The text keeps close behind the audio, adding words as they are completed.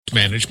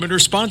management, or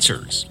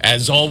sponsors.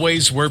 As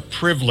always, we're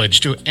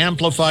privileged to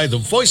amplify the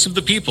voice of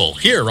the people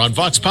here on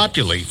Vox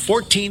Populi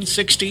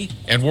 1460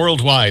 and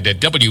worldwide at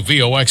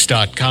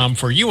WVOX.com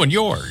for you and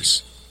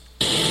yours.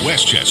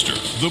 Westchester,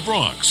 the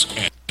Bronx,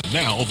 and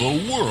now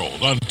the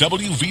world on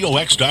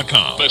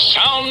WVOX.com. The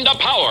sound of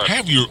power.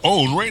 Have your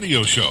own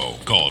radio show.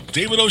 Call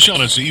David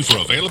O'Shaughnessy for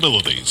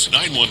availabilities.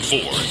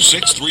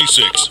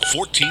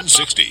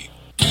 914-636-1460.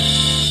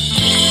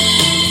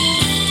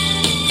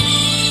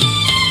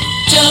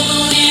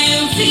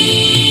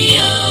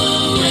 WVOX.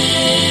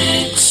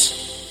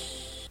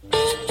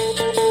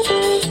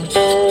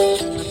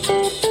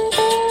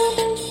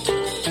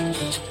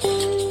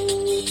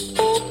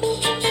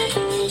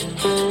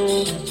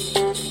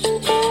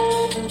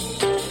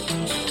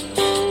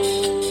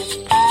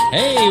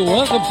 Hey,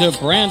 welcome to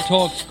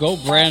BrandTalk's Go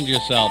Brand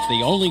Yourself,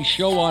 the only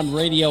show on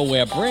radio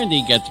where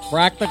branding gets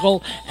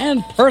practical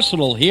and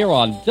personal here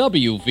on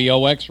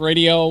WVOX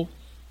Radio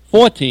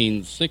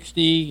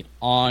 1460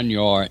 on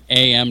your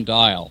AM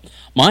dial.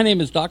 My name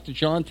is Dr.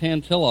 John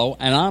Tantillo,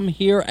 and I'm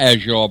here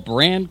as your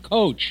brand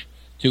coach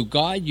to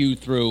guide you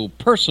through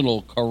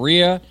personal,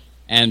 career,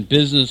 and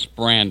business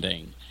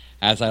branding.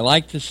 As I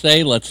like to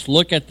say, let's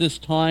look at this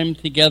time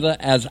together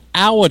as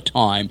our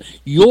time,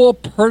 your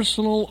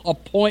personal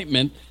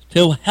appointment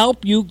to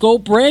help you go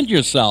brand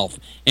yourself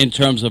in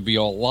terms of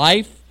your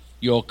life,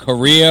 your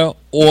career,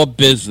 or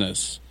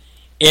business.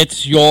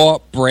 It's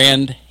your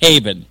brand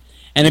haven.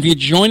 And if you're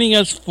joining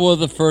us for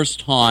the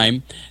first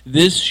time,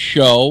 this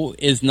show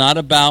is not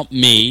about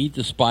me,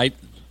 despite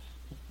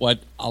what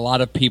a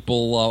lot of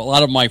people, a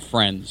lot of my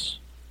friends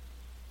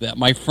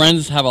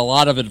have a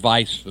lot of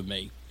advice for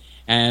me.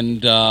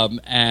 And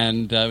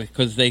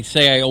because they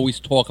say I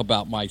always talk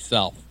about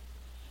myself.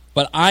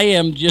 But I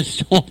am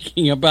just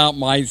talking about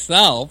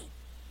myself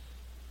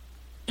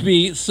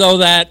so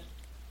that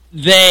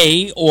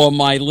they, or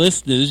my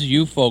listeners,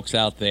 you folks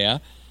out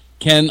there,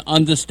 can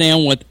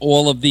understand what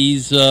all of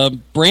these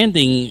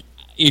branding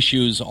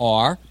issues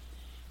are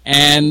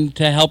and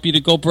to help you to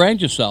go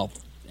brand yourself.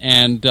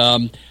 And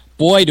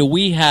boy, do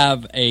we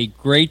have a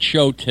great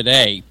show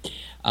today.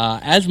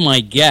 As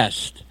my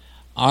guest,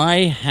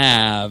 you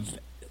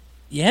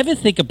ever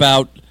think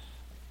about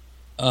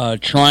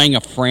trying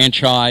a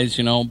franchise,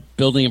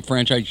 building a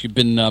franchise? You've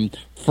been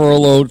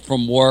furloughed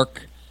from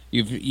work.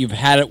 You've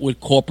had it with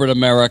corporate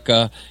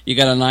America. You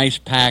got a nice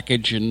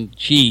package, and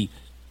gee,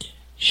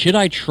 should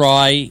I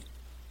try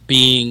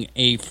being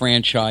a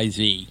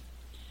franchisee?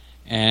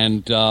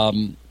 And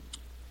we're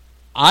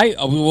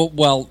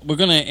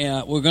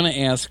gonna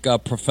ask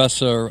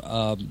Professor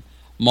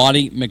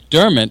Marty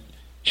McDermott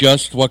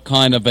just what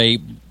kind of a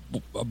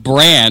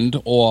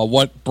brand or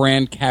what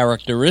brand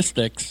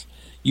characteristics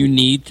you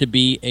need to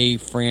be a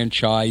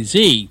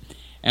franchisee.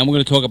 And we're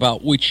going to talk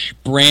about which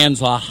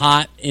brands are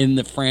hot in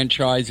the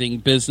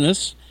franchising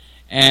business.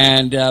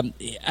 And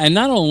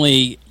not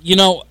only,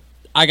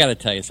 I got to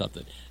tell you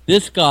something.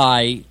 This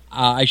guy,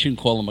 I shouldn't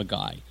call him a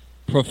guy.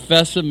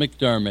 Professor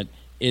McDermott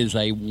is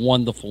a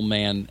wonderful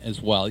man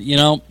as well.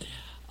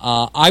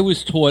 I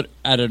was taught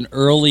at an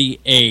early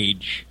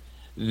age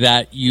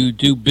that you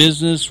do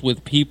business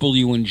with people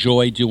you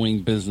enjoy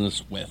doing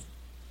business with.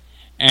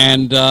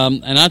 And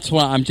that's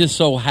why I'm just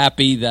so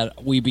happy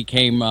that we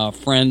became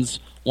friends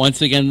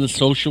once again in the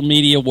social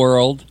media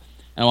world.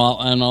 And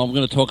I'm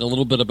going to talk a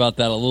little bit about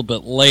that a little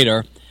bit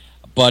later.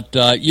 But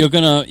you're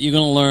gonna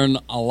learn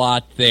a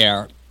lot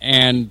there.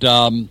 And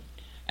not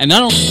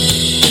only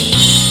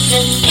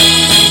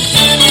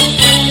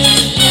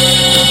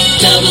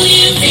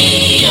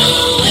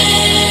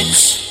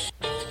WVOX.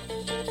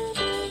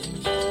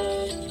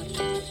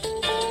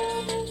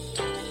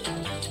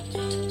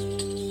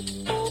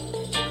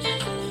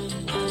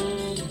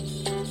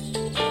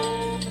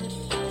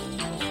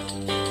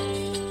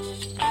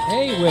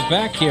 Hey, we're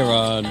back here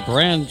on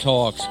Brand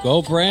Talks.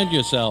 Go Brand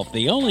Yourself,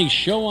 the only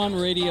show on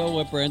radio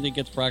where branding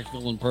gets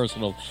practical and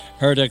personal.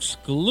 Heard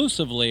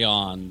exclusively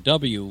on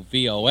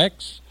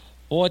WVOX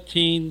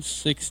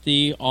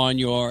 1460 on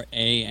your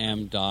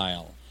AM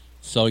dial.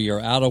 So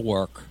you're out of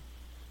work,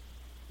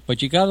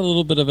 but you got a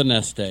little bit of a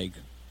nest egg,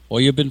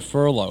 or you've been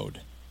furloughed,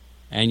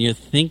 and you're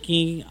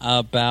thinking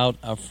about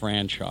a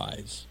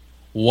franchise.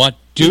 What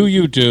do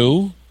you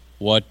do?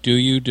 What do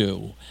you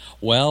do?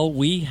 Well,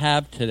 we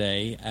have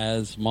today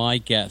as my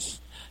guest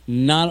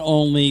not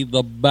only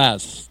the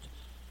best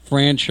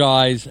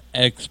franchise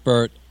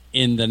expert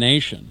in the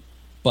nation,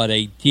 but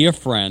a dear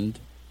friend,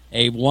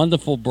 a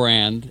wonderful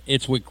brand.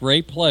 It's with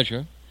great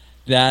pleasure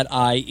that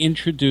I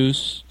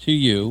introduce to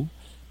you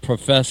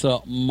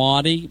Professor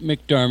Marty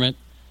McDermott.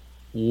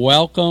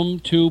 Welcome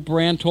to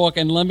Brand Talk.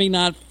 And let me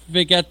not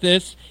forget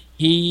this.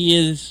 He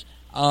is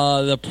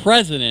the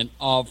president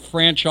of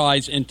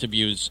Franchise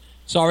Interviews.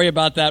 Sorry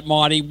about that,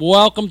 Marty.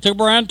 Welcome to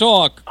Brand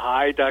Talk.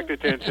 Hi, Dr.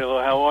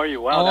 Tantillo. How are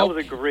you? Wow, that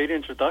was a great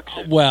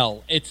introduction.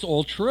 Well, it's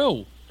all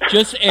true.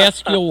 Just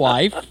ask your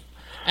wife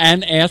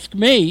and ask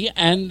me,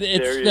 and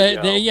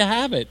there you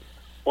have it.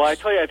 Well, I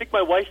tell you, I think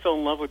my wife fell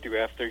in love with you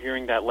after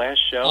hearing that last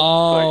show.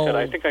 Oh. So I said,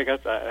 I think I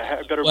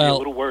better be a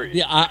little worried.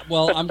 Yeah,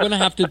 I'm going to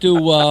have to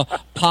do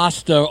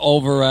pasta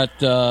over at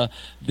the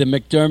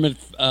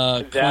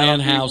McDermott Clan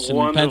House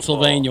in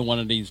Pennsylvania one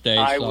of these days.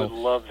 I would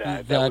love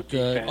that. That would be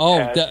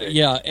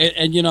fantastic.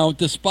 And you know,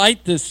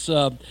 despite this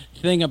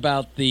thing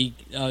about the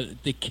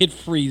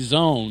kid-free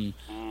zone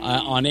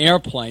on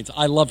airplanes,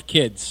 I love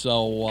kids,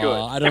 so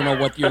I don't know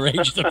what your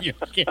age of your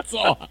kids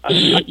are.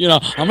 You know,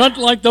 I'm not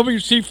like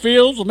W.C.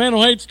 Fields, a man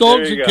who hates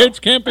dogs and kids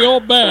can't be all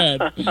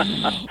bad.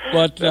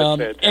 But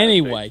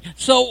anyway,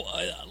 so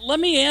let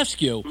me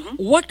ask you,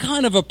 what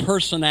kind of a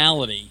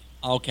personality?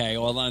 Okay,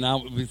 well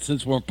now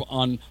since we're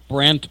on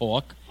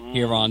BrandTalk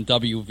here on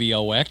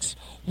WVOX,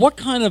 what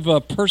kind of a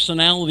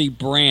personality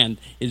brand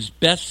is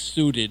best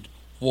suited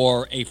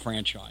for a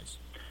franchise?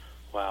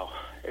 Wow.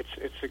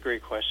 It's a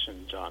great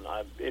question, John.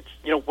 It's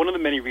one of the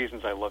many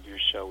reasons I love your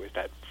show is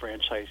that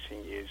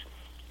franchising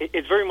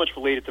it's very much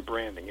related to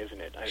branding, isn't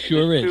it?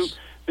 Sure is.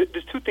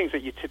 There's two things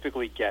that you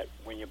typically get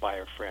when you buy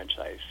a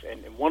franchise,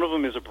 and one of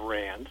them is a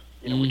brand,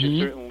 which is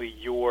certainly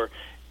your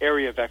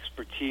area of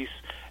expertise,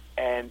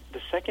 and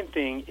the second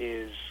thing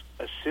is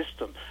a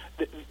system.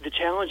 The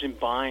challenge in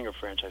buying a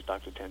franchise,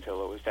 Dr.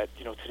 Tantillo, is that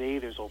today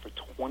there's over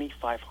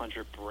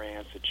 2,500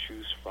 brands to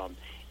choose from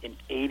in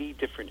 80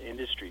 different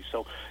industries.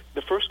 So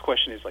the first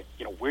question is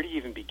where do you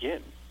even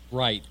begin?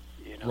 Right.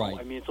 Right.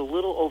 I mean, it's a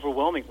little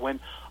overwhelming. When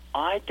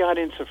I got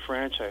into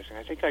franchising,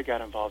 I think I got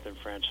involved in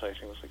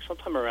franchising. It was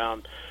sometime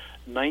around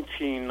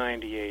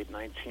 1998,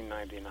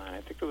 1999.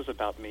 I think it was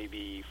about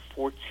maybe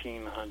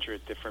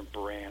 1,400 different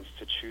brands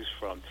to choose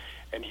from.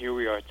 And here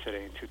we are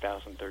today in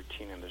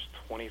 2013, and there's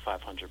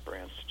 2,500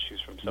 brands to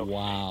choose from. So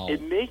wow.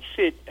 It makes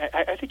it,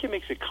 I think it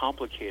makes it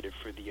complicated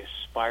for the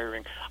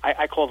aspiring,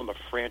 I call them a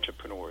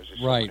franchipreneurs.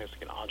 It's right. Someone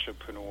who's an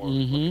entrepreneur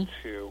looking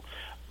to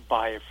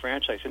buy a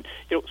franchise. And,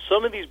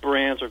 some of these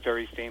brands are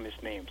very famous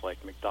names,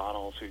 like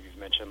McDonald's, who you've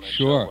mentioned on the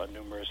show on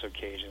numerous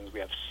occasions.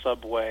 We have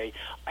Subway.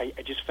 I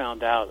just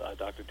found out,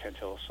 Dr.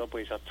 Tantillo,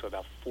 Subway's up to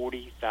about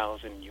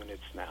 40,000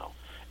 units now,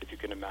 if you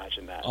can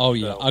imagine that. Oh,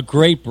 yeah. A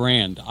great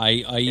brand.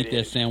 I eat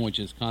their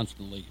sandwiches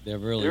constantly. They're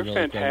really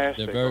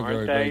fantastic, good. They're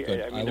very, very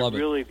good. I mean, love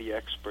they're really the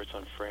experts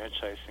on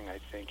franchising, I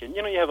think. And,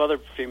 you have other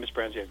famous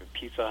brands. You have your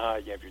Pizza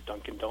Hut. You have your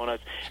Dunkin'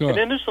 Donuts. Sure. And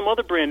then there's some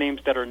other brand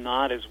names that are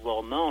not as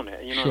well known.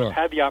 Sure. I've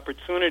had the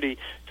opportunity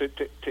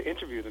to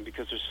interview them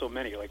because there's so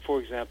many. Like,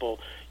 for example,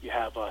 you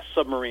have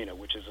Submarina,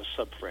 which is a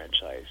sub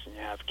franchise. And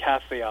you have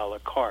Cafe a la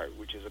Carte,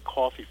 which is a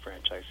coffee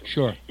franchise. And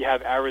sure. You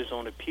have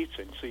Arizona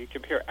Pizza. And so you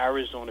compare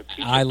Arizona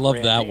Pizza. I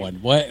love that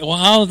one. Well,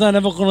 how is that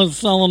ever going to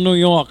sell in New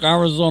York?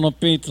 Arizona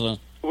Pizza.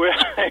 Well,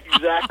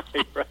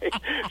 exactly right.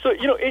 So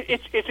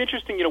it's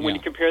interesting. When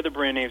you compare the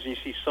brand names, and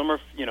you see some are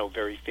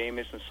very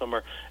famous and some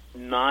are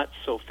not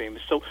so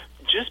famous. So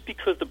just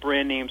because the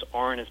brand names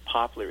aren't as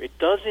popular, it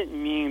doesn't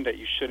mean that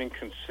you shouldn't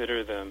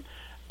consider them.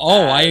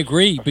 Oh, I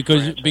agree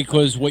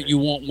because what you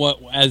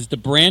want, as the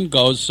brand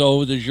goes,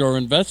 so does your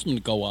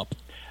investment go up.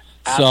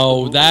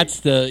 Absolutely.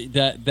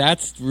 So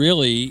that's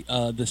really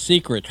the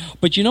secret.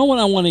 But you know what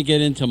I want to get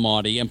into,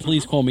 Marty, and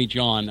please call me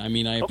John. I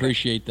mean, I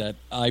appreciate that.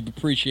 I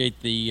appreciate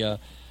the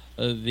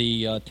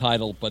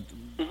title, but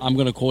I'm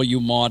going to call you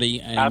Marty,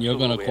 and you're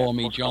going to call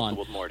me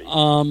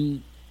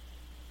John.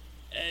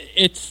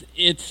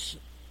 It's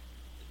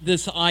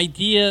this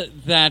idea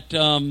that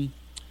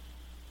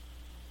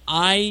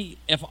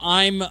if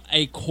I'm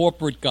a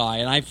corporate guy,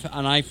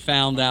 and I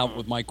found out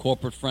with my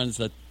corporate friends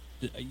that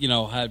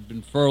had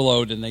been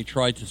furloughed and they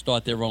tried to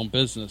start their own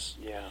business.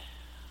 Yeah.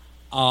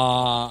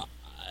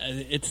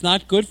 It's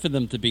not good for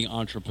them to be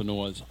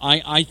entrepreneurs.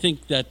 I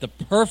think that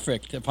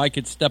if I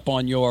could step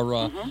on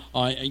your,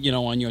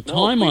 on your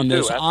time on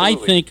this, I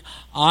think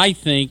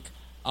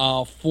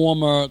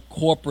former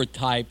corporate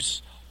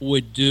types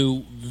would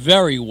do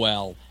very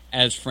well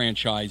as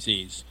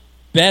franchisees,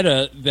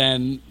 better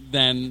than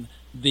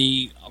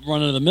the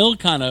run-of-the-mill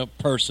kind of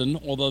person,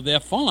 although they're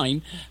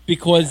fine,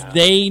 because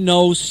they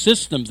know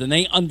systems and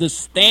they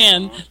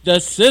understand the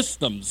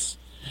systems.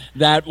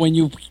 That when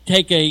you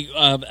take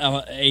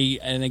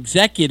an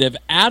executive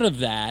out of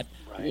that,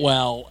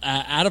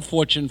 out of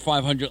Fortune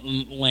 500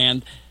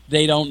 land,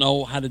 they don't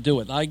know how to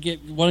do it. Why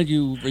don't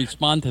you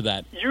respond to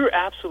that? You're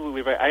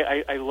absolutely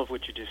right. I love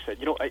what you just said.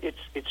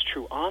 It's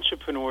true.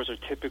 Entrepreneurs are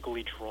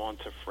typically drawn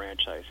to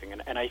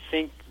franchising, and I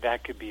think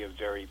that could be a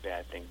very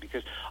bad thing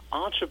because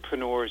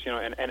entrepreneurs,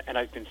 and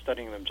I've been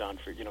studying them, John,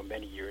 for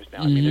many years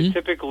now. I mean, they're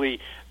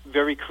typically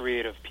very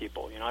creative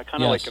people. I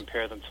kind of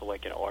compare them to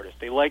like an artist.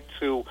 They like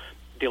to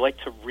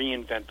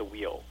reinvent the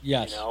wheel.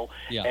 Yes.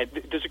 Yeah. And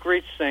there's a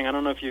great saying. I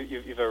don't know if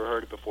you've ever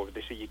heard it before, but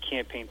they say you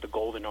can't paint the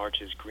golden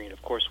arches green.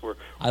 Of course,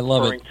 I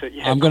love it.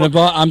 I'm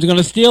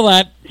gonna steal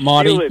that,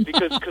 Marty. Steal it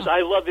because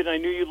I loved it. And I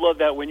knew you'd love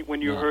that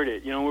when you heard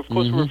it. Of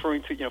course, we're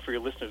referring to for your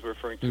listeners, we're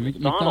referring to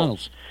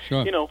McDonald's.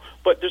 Sure.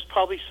 But there's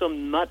probably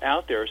some nut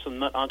out there, some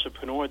nut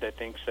entrepreneur that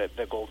thinks that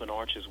the golden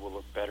arches will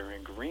look better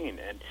in green.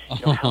 And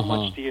how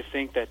much do you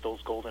think that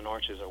those golden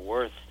arches are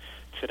worth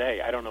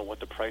today. I don't know what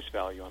the price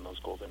value on those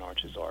golden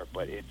arches are,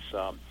 but it's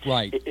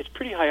right. It's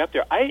pretty high up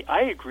there.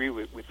 I agree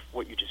with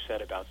what you just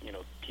said about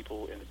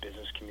people in the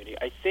business community.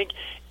 I think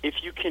if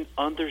you can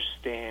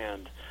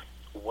understand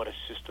what a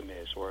system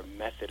is or a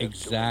method of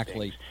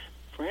exactly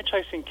doing things,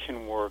 franchising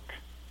can work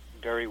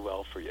very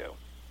well for you.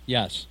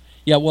 Yes.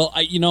 Yeah. Well,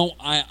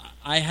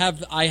 I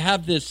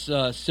have this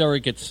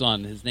surrogate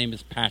son. His name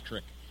is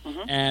Patrick.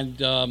 Mm-hmm.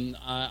 And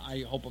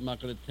I hope I'm not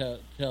going to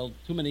tell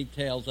too many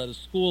tales out of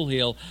school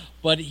here,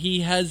 but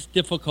he has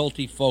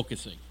difficulty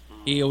focusing.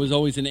 Mm-hmm. He was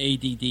always an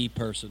ADD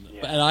person.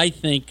 Yeah. And I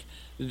think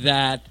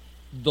that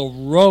the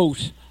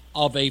rote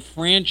of a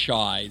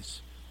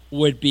franchise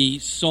would be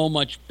so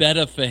much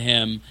better for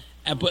him.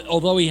 But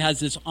although he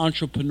has this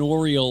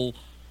entrepreneurial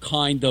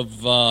kind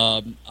of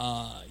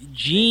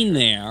gene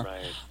there,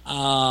 right.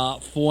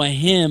 For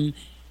him,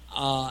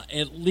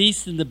 at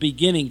least in the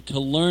beginning, to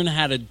learn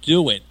how to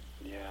do it.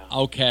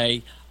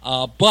 Okay,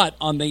 but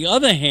on the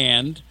other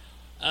hand,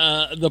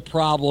 the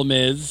problem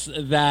is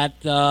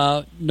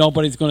that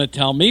nobody's going to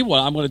tell me what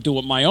I'm going to do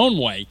it my own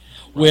way.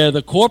 Right. Where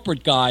the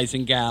corporate guys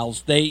and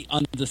gals, they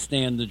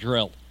understand the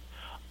drill.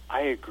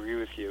 I agree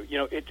with you.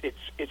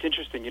 It's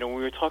interesting. When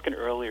we were talking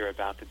earlier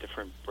about the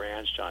different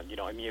brands, John.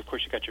 Of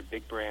course, you got your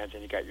big brands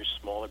and you got your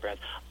smaller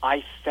brands.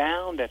 I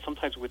found that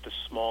sometimes with the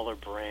smaller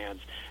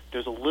brands,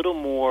 there's a little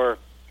more,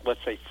 let's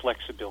say,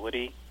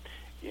 flexibility.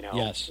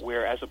 Yes.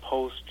 Where as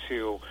opposed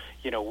to,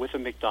 with a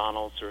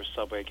McDonald's or a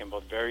Subway, again,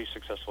 both very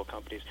successful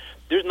companies,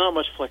 there's not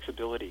much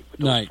flexibility with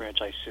those right.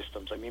 franchise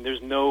systems. I mean,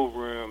 there's no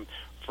room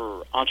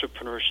for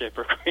entrepreneurship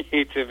or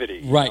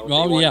creativity. Right.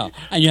 Oh, yeah.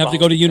 And you have to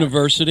go to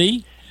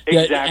university.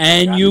 Exactly.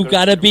 And you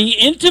got to be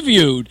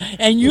interviewed.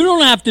 And you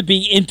don't have to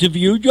be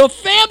interviewed. Your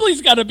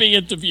family's got to be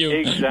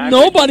interviewed. Exactly.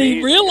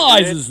 Nobody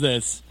realizes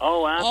this.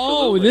 Oh,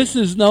 absolutely. Oh, this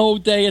is no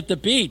day at the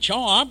beach.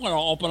 Oh, I'm going to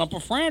open up a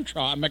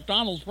franchise, a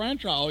McDonald's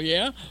franchise. Oh,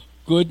 yeah?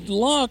 Good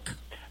luck.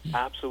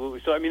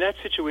 Absolutely. So, that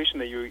situation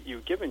that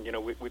you've given,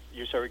 with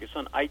your surrogate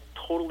son, I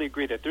totally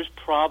agree that there's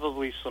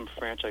probably some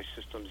franchise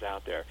systems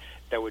out there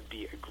that would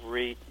be a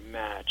great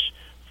match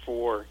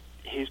for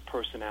his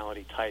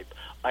personality type.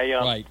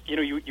 Right.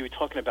 You were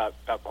talking about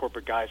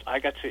corporate guys. I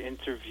got to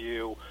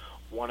interview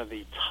one of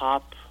the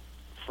top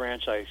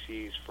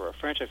franchisees for a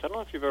franchise. I don't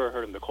know if you've ever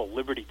heard of them. They're called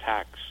Liberty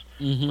Tax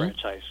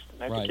franchise.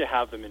 And I think you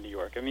have them in New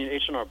York.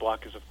 H&R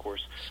Block is, of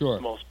course,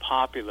 the most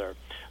popular.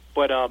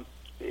 But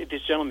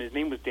this gentleman, his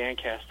name was Dan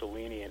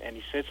Castellini, and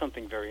he said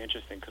something very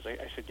interesting because I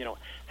said,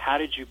 how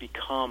did you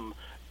become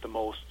the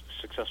most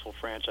successful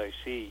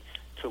franchisee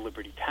to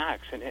Liberty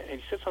Tax? And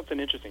he said something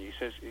interesting. He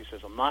says,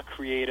 I'm not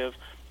creative.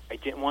 I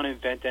didn't want to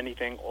invent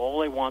anything.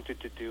 All I wanted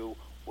to do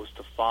was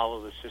to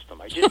follow the system.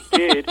 I just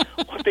did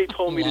what they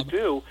told me to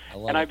do,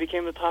 and I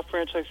became the top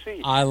franchisee.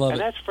 I love it.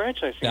 And that's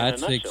franchising in a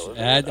nutshell, isn't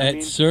it?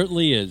 It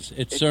certainly is.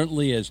 It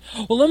certainly is.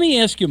 Well, let me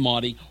ask you,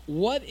 Marty,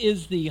 what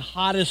is the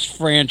hottest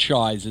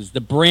franchises,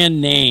 the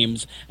brand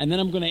names, and then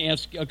I'm going to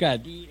ask,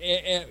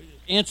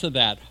 answer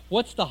that.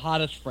 What's the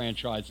hottest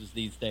franchises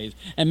these days?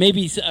 And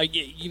maybe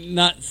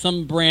not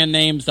some brand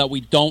names that we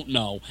don't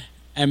know,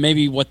 and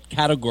maybe what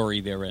category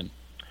they're in.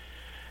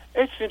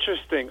 It's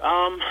interesting.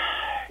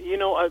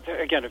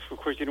 Again, of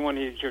course, you don't want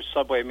to hear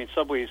Subway.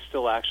 Subway is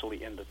still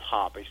actually in the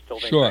top. I still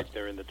think that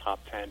they're in the top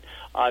 10.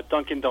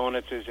 Dunkin'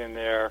 Donuts is in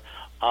there.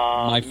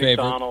 My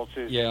favorite. McDonald's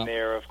is in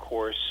there, of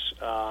course.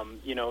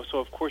 So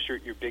of course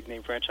your big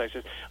name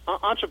franchises.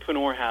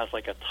 Entrepreneur has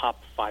like a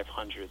top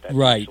 500 that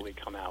usually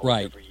come out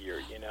every year.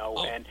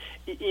 And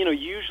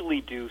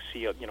usually do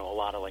see a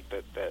lot of like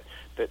the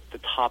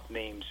top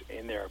names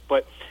in there.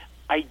 But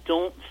I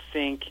don't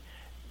think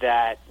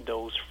that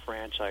those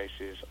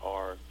franchises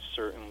are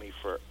certainly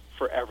for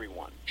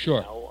everyone.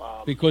 Sure,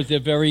 because they're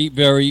very,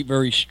 very,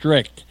 very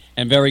strict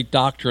and very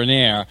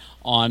doctrinaire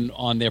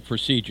on their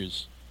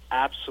procedures.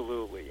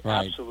 Absolutely,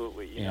 right.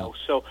 Absolutely.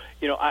 So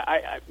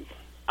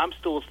I'm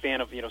still a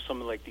fan of some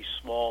of like these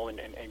small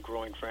and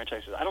growing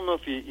franchises. I don't know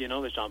if you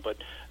know this, John, but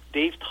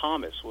Dave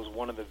Thomas was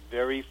one of the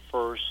very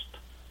first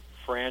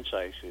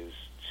franchises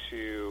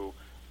to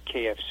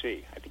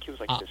KFC. I think he was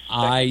like the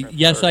second.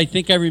 Yes, I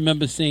think I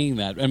remember seeing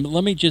that. And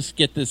let me just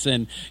get this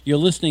in. You're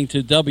listening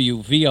to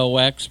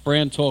WVOX,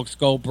 Brand Talks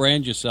Go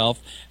Brand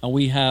Yourself, and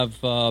we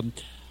have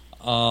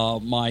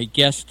my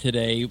guest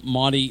today,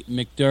 Marty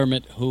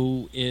McDermott,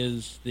 who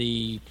is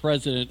the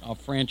president of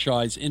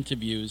Franchise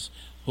Interviews.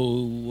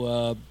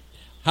 How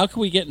can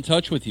we get in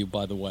touch with you,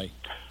 by the way?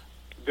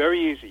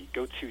 Very easy.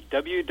 Go to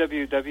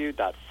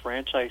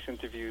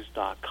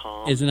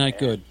www.franchiseinterviews.com. Isn't that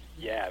good?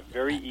 Yeah,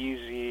 very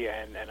easy,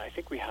 and I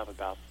think we have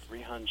about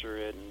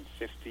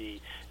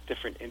 350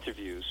 different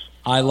interviews.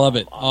 I love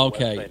it. On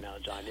okay. The website now,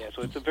 John. Yeah,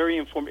 so it's a very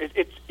informative.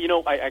 It's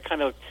I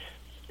kind of.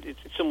 It's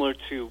similar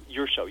to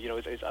your show.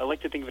 I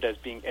like to think of it as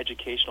being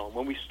educational.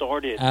 When we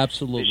started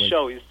Absolutely. the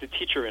show, is the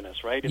teacher in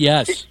us, right?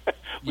 Yes.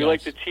 We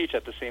like to teach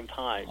at the same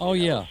time. Oh,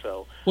 yeah.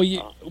 So,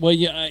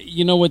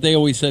 you know what they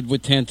always said,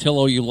 with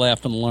Tantillo, you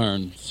laugh and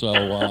learn. So,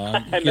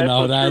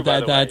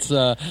 that's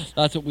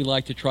what we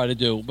like to try to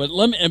do.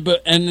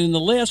 And in the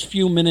last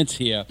few minutes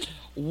here,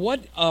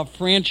 what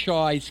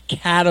franchise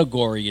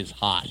category is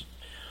hot?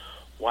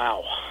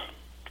 Wow.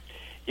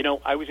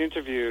 I was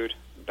interviewed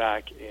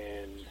back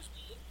in,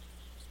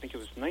 I think it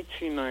was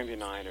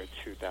 1999 or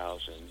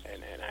 2000,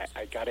 and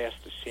I got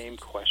asked the same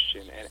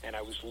question, and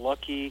I was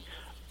lucky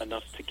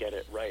enough to get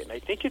it right. And I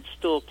think it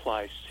still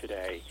applies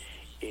today.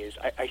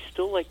 I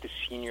still like the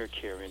senior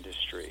care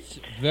industry. It's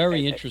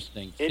very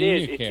interesting. It senior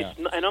is. care.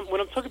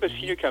 When I'm talking about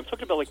senior care, I'm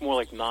talking about more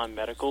like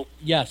non-medical.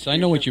 Yes, I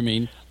know what you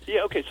mean.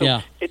 Yeah. Okay. So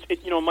yeah.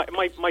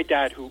 My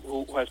dad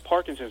who has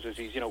Parkinson's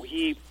disease.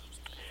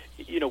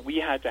 We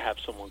had to have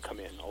someone come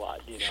in a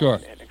lot. Sure.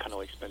 And kind of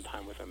like spend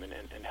time with him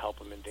and help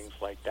him and things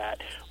like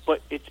that.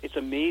 But it's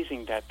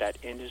amazing that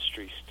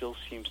industry still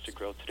seems to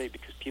grow today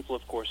because people,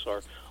 of course,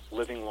 are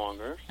living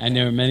longer. And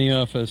there are many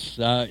of us.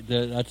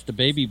 That's the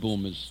baby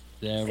boomers.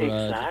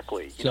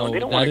 Exactly. So they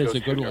don't want to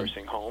go to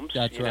nursing homes.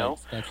 That's right.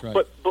 That's right.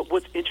 But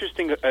what's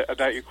interesting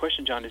about your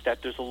question, John, is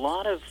that there's a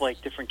lot of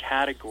like different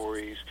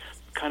categories,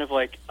 kind of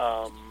like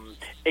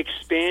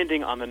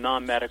expanding on the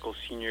non-medical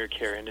senior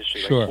care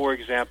industry. Sure. Like, for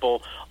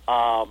example,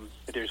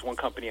 there's one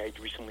company I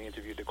recently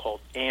interviewed. They're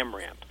called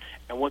AmRamp,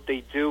 and what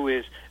they do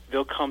is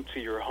they'll come to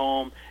your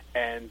home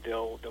and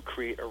they'll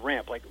create a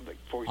ramp. Like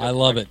for example, I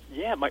love it.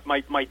 Yeah,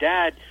 my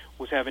dad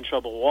was having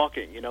trouble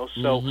walking,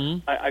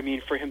 so I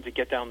mean, for him to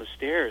get down the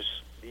stairs,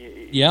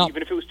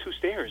 even if it was 2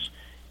 stairs,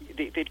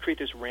 they'd create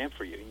this ramp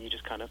for you, and you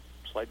just kind of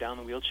slide down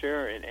the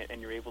wheelchair,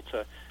 and you're able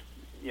to,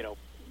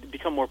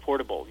 become more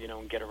portable,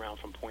 and get around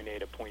from point A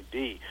to point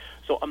B.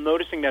 So I'm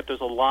noticing that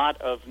there's a lot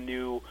of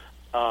new,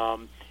 I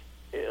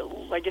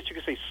guess you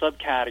could say,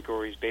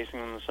 subcategories basing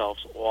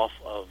themselves off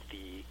of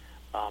the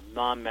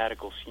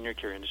non-medical senior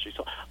care industry.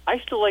 So I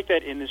still like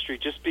that industry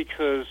just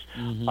because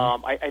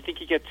I think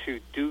you get to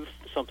do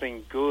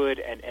something good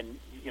and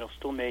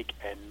still make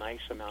a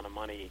nice amount of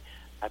money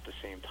at the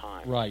same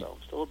time. Right. So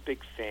I'm still a big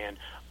fan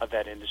of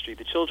that industry.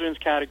 The children's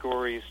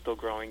category is still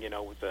growing,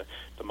 with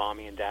the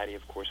mommy and daddy,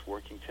 of course,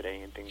 working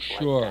today and things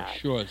like that.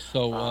 Sure.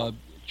 So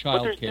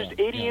child but care. There's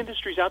 80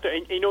 industries out there,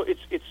 and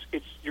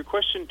it's your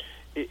question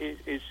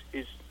is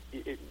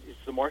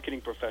the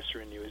marketing professor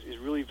in you is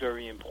really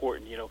very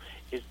important.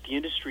 Is the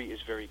industry is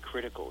very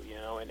critical.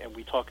 And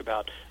we talk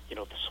about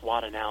the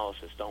SWOT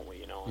analysis, don't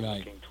we? Right.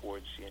 Looking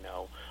towards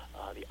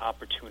the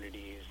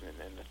opportunities and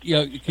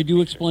the could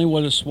you explain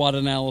what a SWOT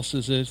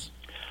analysis is?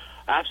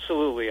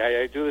 Absolutely,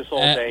 I do this all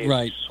day.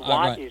 Right.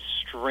 SWOT is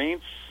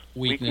strengths,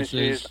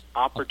 weaknesses,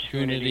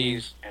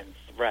 opportunities, and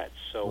threats.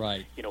 So,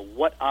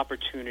 what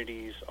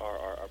opportunities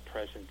are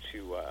present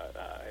to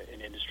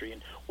an industry,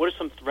 and what are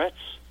some threats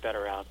that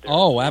are out there?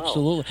 Oh,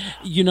 absolutely.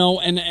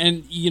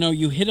 And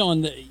you hit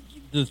on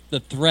the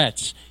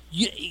threats.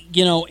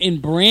 In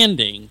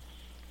branding,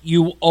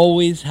 you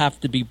always have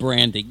to be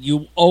branding.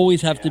 You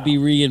always have to be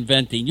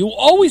reinventing. You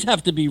always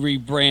have to be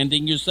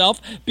rebranding yourself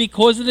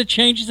because of the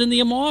changes in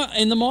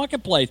the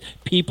marketplace.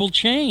 People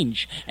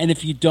change, and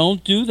if you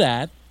don't do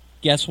that,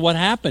 guess what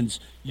happens?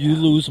 You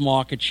lose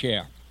market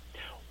share.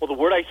 Well, the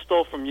word I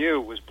stole from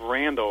you was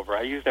brand over.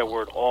 I use that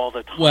word all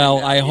the time. Well,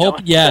 I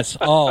hope yes.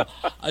 Oh,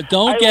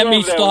 don't get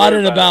me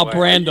started about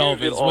brand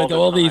overs with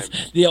all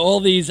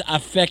these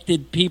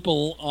affected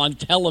people on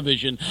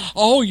television.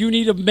 Oh, you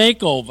need a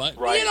makeover.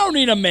 Right. You don't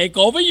need a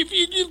makeover. If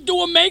you do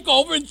a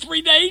makeover in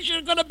 3 days,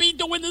 you're going to be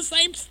doing the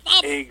same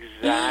stuff.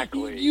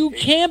 Exactly. You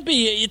can't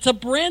be. It's a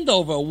brand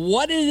over.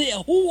 What is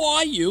it? Who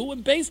are you?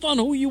 And based on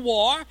who you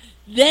are,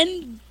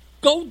 then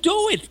go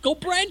do it. Go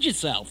brand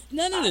yourself.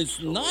 None of this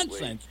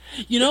nonsense.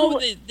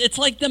 It's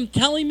like them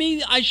telling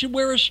me I should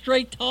wear a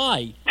straight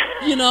tie,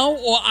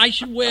 or I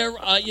should wear,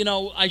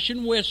 I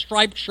shouldn't wear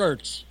striped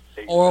shirts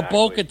or a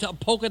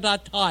polka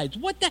dot ties.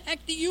 What the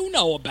heck do you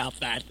know about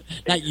that?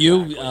 Not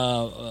you,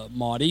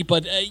 Marty,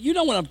 but you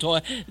know what I'm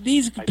talking.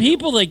 These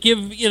people that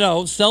give,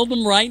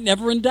 seldom right,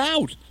 never in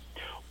doubt.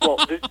 Well,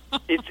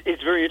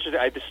 it's very interesting.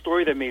 The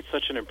story that made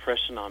such an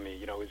impression on me,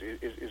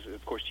 is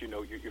of course,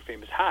 your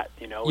famous hat,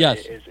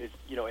 Yes.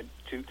 And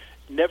to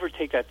never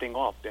take that thing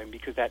off, and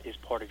because that is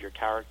part of your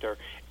character,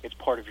 it's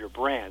part of your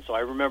brand. So I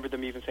remember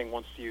them even saying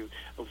once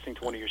listening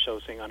to one of your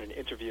shows, saying on an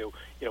interview,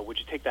 would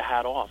you take the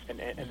hat off? And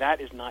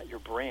that is not your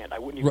brand. I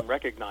wouldn't even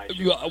recognize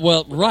you.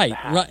 Well, right,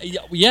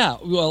 yeah.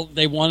 Well,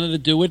 they wanted to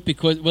do it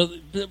because,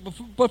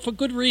 but for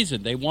good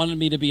reason. They wanted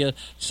me to be a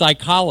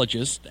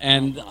psychologist,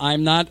 and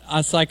I'm not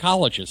a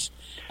psychologist.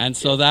 And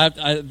so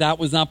that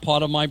was not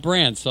part of my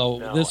brand.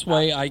 So this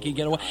way I can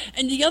get away.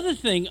 And the other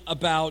thing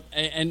about,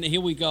 and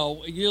here we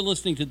go, you're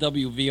listening to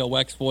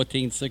WVOX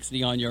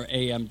 1460 on your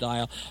AM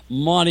dial.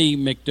 Marty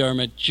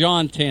McDermott,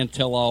 John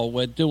Tantillo.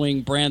 We're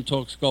doing Brand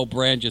Talks Go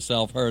Brand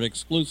Yourself, heard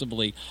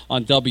exclusively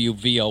on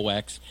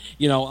WVOX.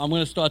 I'm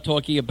going to start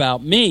talking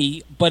about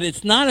me, but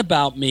it's not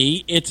about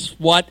me. It's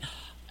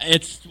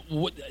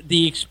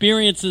the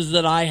experiences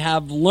that I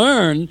have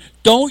learned.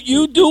 Don't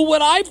you do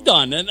what I've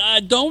done,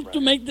 and don't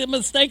make the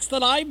mistakes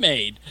that I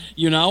made.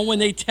 When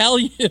they tell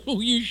you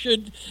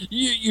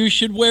you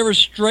should wear a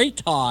straight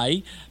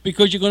tie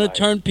because you're going to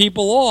turn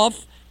people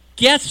off,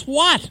 guess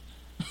what?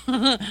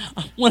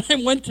 when I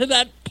went to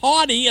that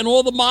party and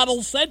all the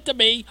models said to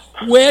me,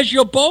 "Where's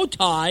your bow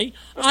tie?"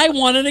 I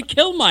wanted to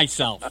kill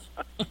myself.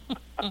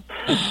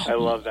 I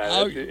love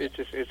that.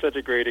 It's such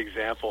a great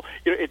example.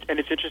 And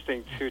it's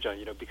interesting too,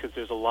 John. Because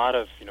there's a lot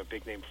of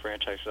big name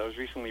franchises. I was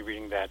recently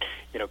reading that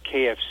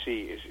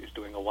KFC is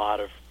doing a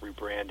lot of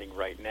rebranding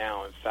right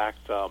now. In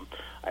fact, I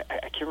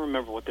can't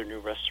remember what their new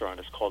restaurant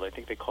is called. I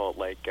think they call it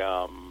like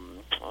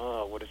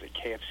what is it,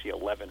 KFC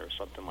 11 or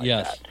something like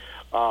that.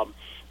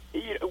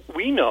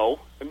 We know,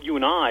 you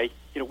and I,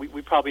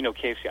 we probably know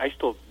KFC. I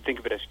still think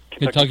of it as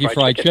Kentucky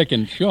Fried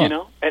Chicken, sure. And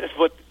it's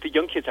what the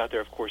young kids out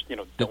there, of course,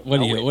 don't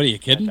what know. What are you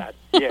kidding? Yeah,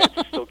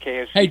 it's still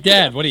KFC. Hey,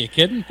 Dad, what are you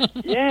kidding?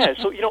 Yeah,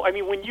 so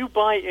when you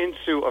buy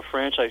into a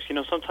franchise,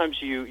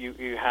 sometimes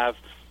you have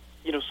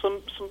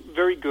some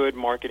very good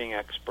marketing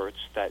experts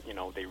that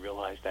they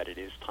realize that it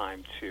is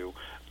time to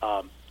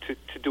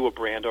do a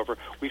brand over.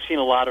 We've seen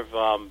a lot of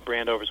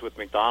brand overs with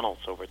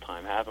McDonald's over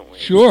time, haven't we?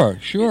 Sure.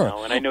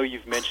 And I know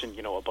you've mentioned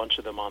a bunch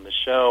of them on the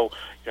show.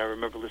 I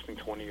remember listening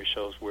to one of your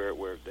shows where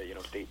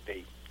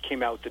they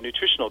came out with the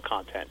nutritional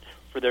content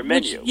for their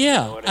menu.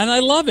 I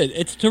love it.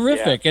 It's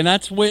terrific, and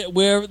that's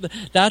where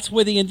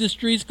the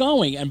industry's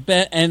going.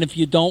 And if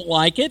you don't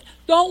like it,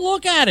 don't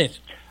look at it.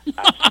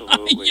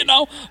 Absolutely.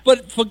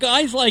 But for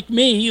guys like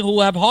me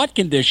who have heart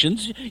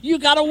conditions, you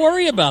got to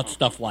worry about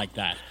stuff like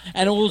that,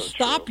 and it will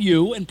stop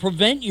you and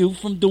prevent you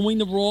from doing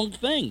the wrong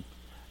thing.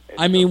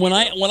 When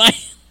I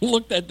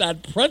looked at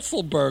that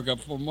pretzel burger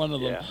from one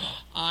of them,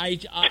 I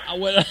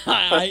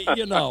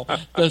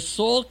the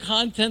salt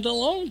content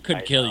alone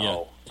could kill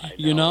you.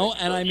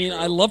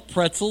 I love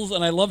pretzels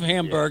and I love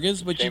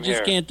hamburgers, but you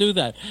just can't do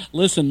that.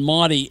 Listen,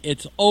 Marty,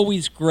 it's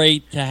always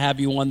great to have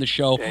you on the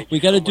show. We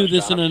got to do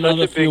this in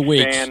another few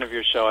weeks. I'm such a big fan of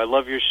your show. I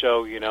love your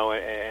show,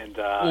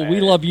 and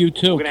we love you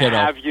too, we're going to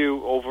have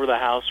you over the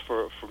house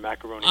for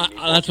macaroni.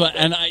 That's what.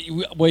 And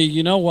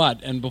you know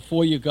what? And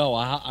before you go,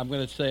 I'm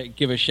going to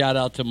give a shout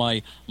out to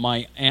my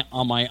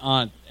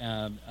aunt,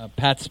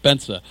 Pat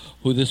Spencer,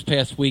 who this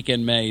past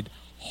weekend made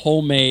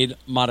homemade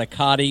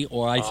manicotti,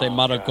 or I say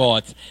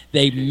manicotti.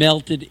 They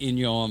melted in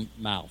your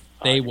mouth.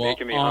 They were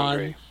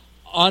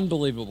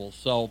unbelievable.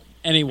 So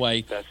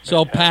anyway,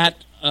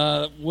 Pat,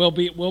 we'll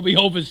be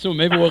over soon.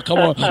 Maybe we'll come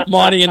on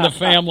Marty and the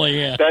family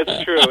here.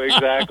 That's true,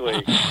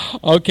 exactly.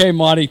 Okay,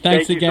 Marty,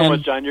 thanks again. Thank you so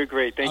much, John. You're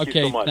great. Thank you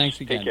so much.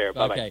 Thanks again. Take care.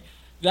 Bye-bye. Okay.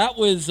 That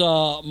was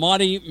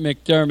Marty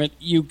McDermott.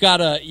 You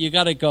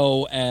gotta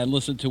go and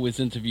listen to his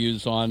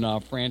interviews on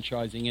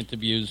franchising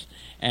interviews.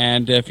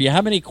 And if you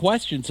have any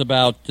questions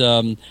about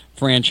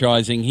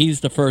franchising, he's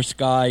the first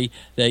guy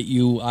that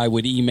I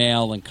would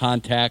email and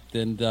contact,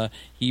 and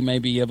he may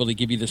be able to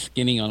give you the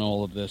skinny on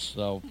all of this.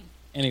 So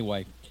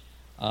anyway,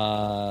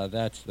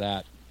 that's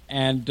that.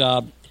 And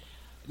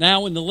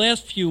now, in the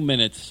last few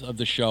minutes of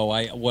the show,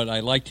 what I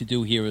like to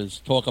do here is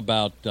talk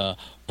about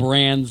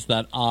brands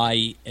that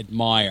I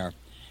admire.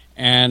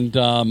 And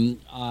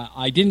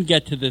I didn't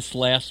get to this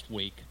last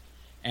week,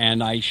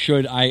 and I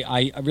should.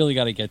 I really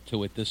got to get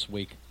to it this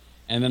week.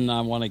 And then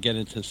I want to get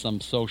into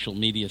some social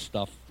media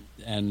stuff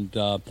and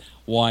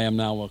why I'm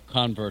now a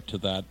convert to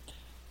that.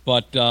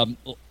 But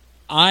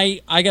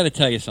I got to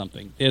tell you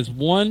something.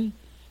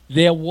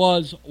 There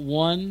was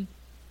one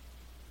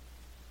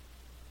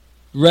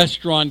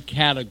restaurant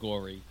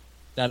category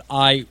that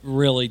I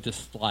really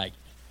disliked.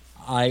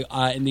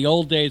 In the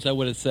old days, I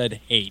would have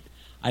said hate.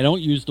 I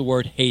don't use the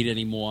word hate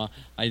anymore.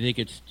 I think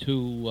it's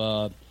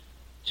too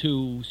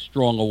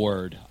strong a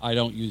word. I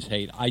don't use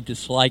hate. I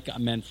dislike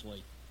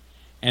immensely.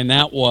 And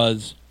that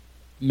was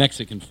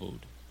Mexican food.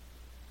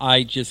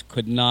 I just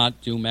could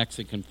not do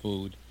Mexican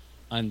food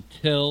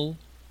until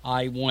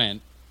I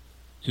went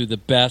to the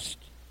best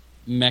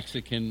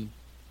Mexican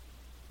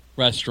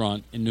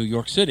restaurant in New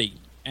York City.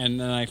 And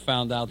then I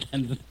found out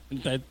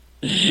that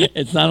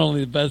it's not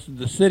only the best in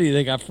the city,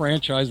 they got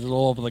franchises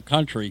all over the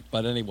country.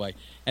 But anyway,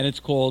 and it's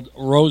called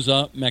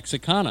Rosa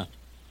Mexicana.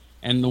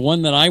 And the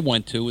one that I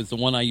went to is the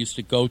one I used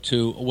to go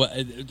to,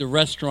 the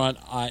restaurant,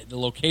 the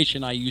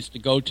location I used to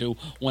go to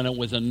when it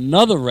was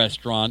another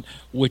restaurant,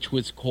 which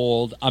was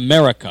called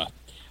America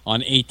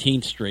on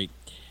 18th Street.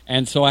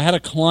 And so I had a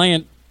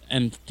client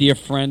and dear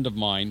friend of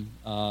mine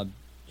who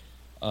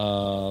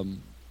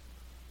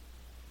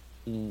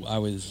I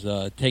was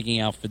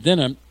taking out for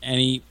dinner,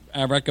 and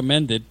I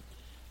recommended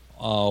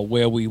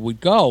where we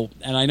would go.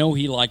 And I know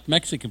he liked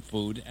Mexican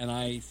food, and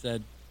I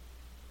said,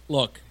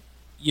 look,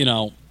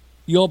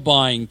 you're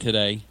buying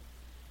today,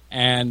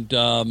 and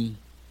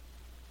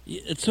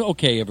it's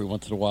okay every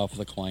once in a while for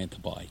the client to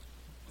buy.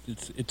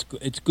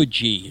 It's good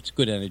G. It's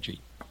good energy.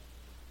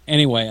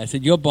 Anyway, I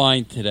said, you're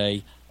buying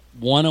today.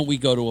 Why don't we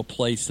go to a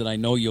place that I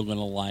know you're going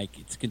to like?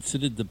 It's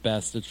considered the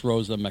best. It's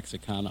Rosa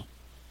Mexicana.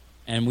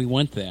 And we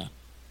went there.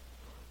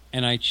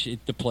 And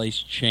the place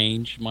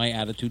changed my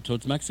attitude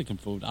towards Mexican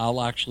food.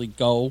 I'll actually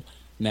go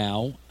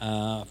now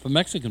for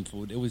Mexican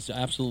food. It was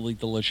absolutely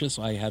delicious.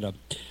 I had a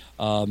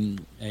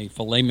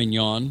filet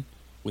mignon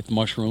with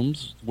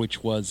mushrooms,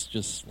 which was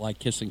just like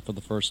kissing for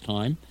the first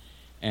time.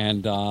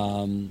 And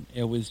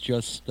it was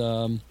just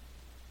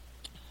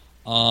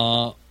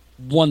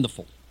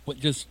wonderful, but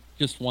just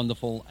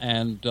wonderful,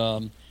 and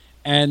no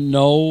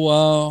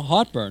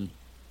heartburn.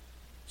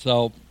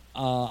 So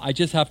I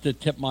just have to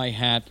tip my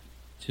hat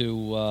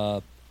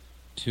to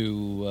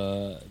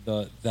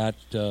that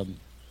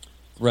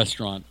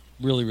restaurant.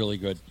 Really, really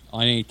good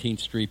on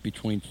 18th Street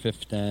between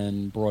 5th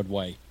and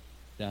Broadway,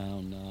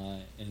 down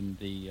in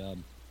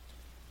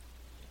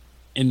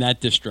that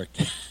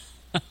district.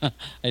 I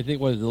think it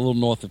was a little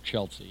north of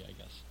Chelsea, I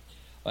guess.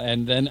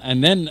 And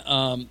then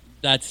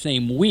that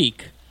same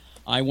week,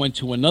 I went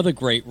to another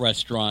great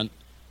restaurant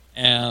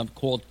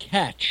called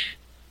Catch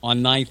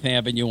on 9th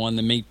Avenue on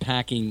the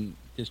Meatpacking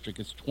District.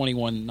 It's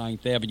 21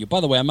 9th Avenue. By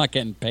the way, I'm not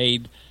getting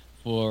paid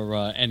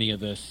for any of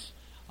this.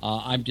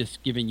 I'm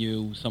just giving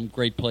you some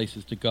great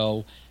places to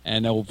go,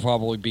 and that will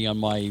probably be on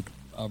my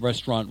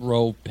Restaurant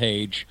Row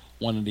page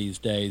one of these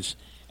days.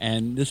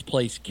 And this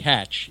place,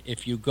 Catch,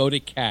 if you go to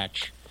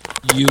Catch,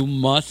 you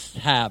must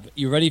have...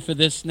 You ready for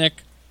this,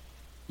 Nick?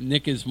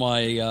 Nick is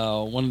my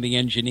one of the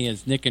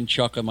engineers. Nick and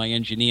Chuck are my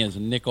engineers,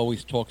 and Nick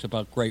always talks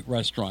about great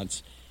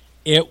restaurants.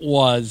 It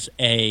was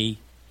a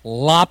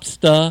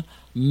lobster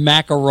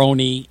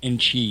macaroni and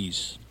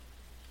cheese.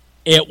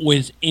 It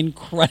was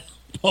incredible.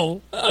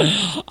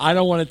 I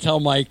don't want to tell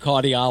my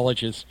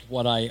cardiologist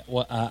what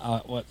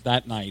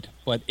that night,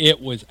 but it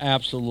was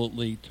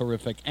absolutely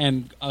terrific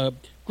and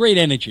great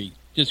energy,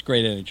 just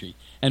great energy.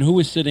 And who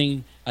was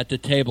sitting at the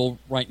table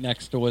right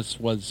next to us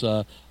was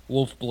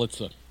Wolf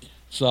Blitzer.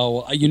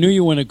 So you knew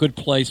you were in a good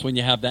place when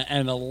you have that,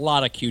 and a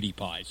lot of cutie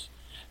pies.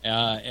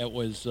 It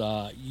was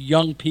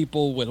young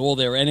people with all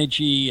their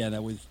energy, and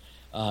it was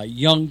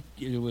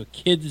there were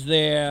kids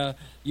there,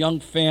 young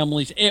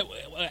families,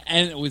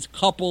 and it was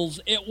couples.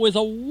 It was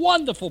a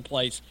wonderful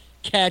place.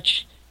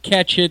 Catch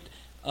it,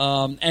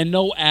 and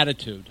no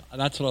attitude.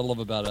 That's what I love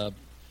about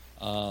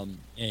a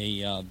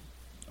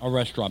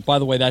restaurant. By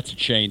the way, that's a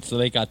chain, so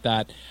they got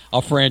that,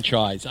 a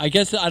franchise. I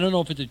guess I don't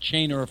know if it's a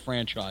chain or a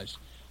franchise,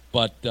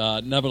 but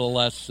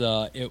nevertheless,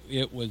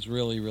 it was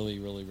really, really,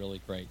 really,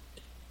 really great.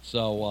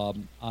 So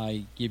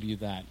I give you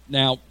that.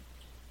 Now,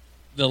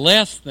 the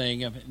last thing,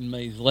 in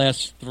these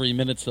last 3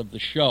 minutes of the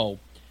show,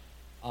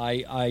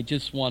 I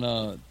just want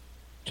to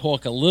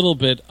talk a little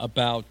bit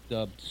about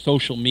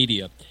social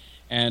media.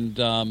 And,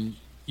 for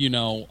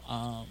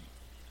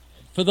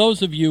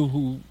those of you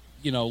who,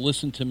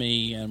 listen to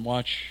me and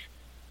watch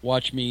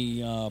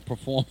me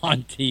perform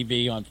on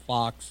TV on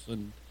Fox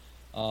and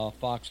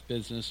Fox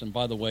Business, and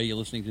by the way, you're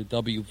listening to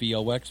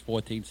WVOX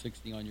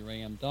 1460 on your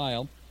AM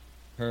dial,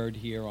 heard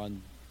here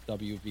on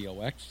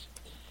WVOX.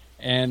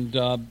 And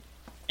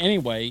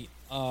anyway,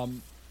 I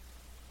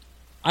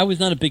was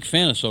not a big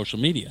fan of social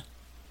media.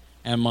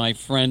 And my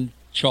friend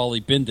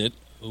Charlie Bindit,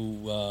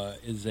 who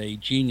is a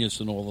genius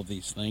in all of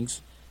these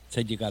things,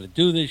 said, you got to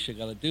do this, you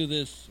got to do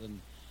this.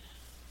 And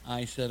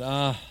I said,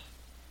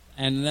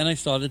 and then I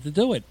started to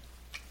do it.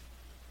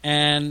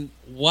 And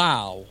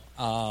wow,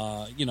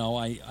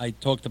 I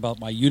talked about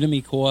my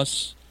Udemy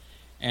course,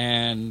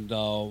 and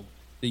the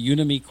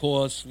Udemy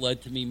course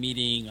led to me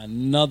meeting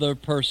another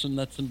person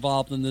that's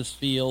involved in this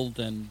field,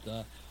 and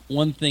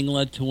one thing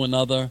led to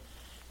another.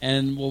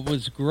 And what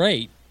was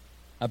great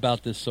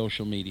about this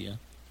social media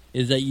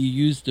is that you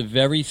use the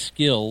very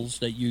skills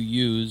that you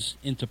use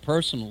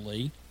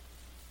interpersonally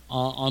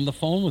on the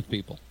phone with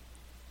people,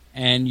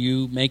 and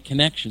you make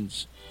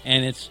connections,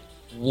 and it's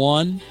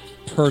one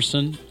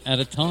person at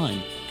a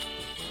time,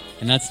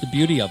 and that's the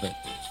beauty of it.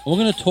 We're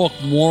going to talk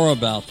more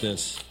about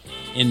this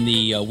in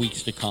the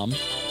weeks to come.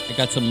 I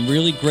got some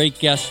really great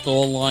guests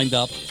all lined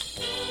up,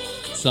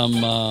 some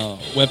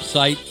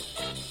website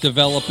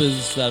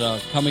developers that are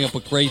coming up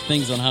with great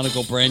things on how to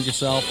go brand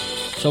yourself.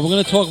 So we're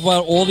going to talk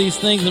about all these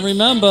things, and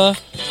remember,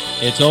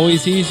 it's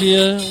always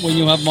easier when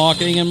you have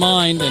marketing in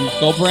mind, and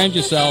go brand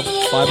yourself.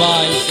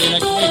 Bye-bye. See you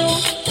next week.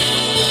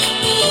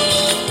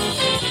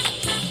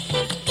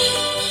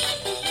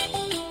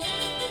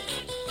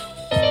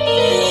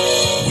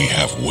 We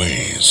have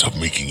ways of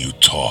making you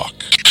talk.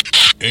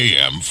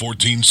 AM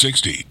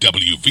 1460,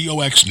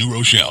 WVOX New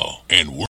Rochelle, and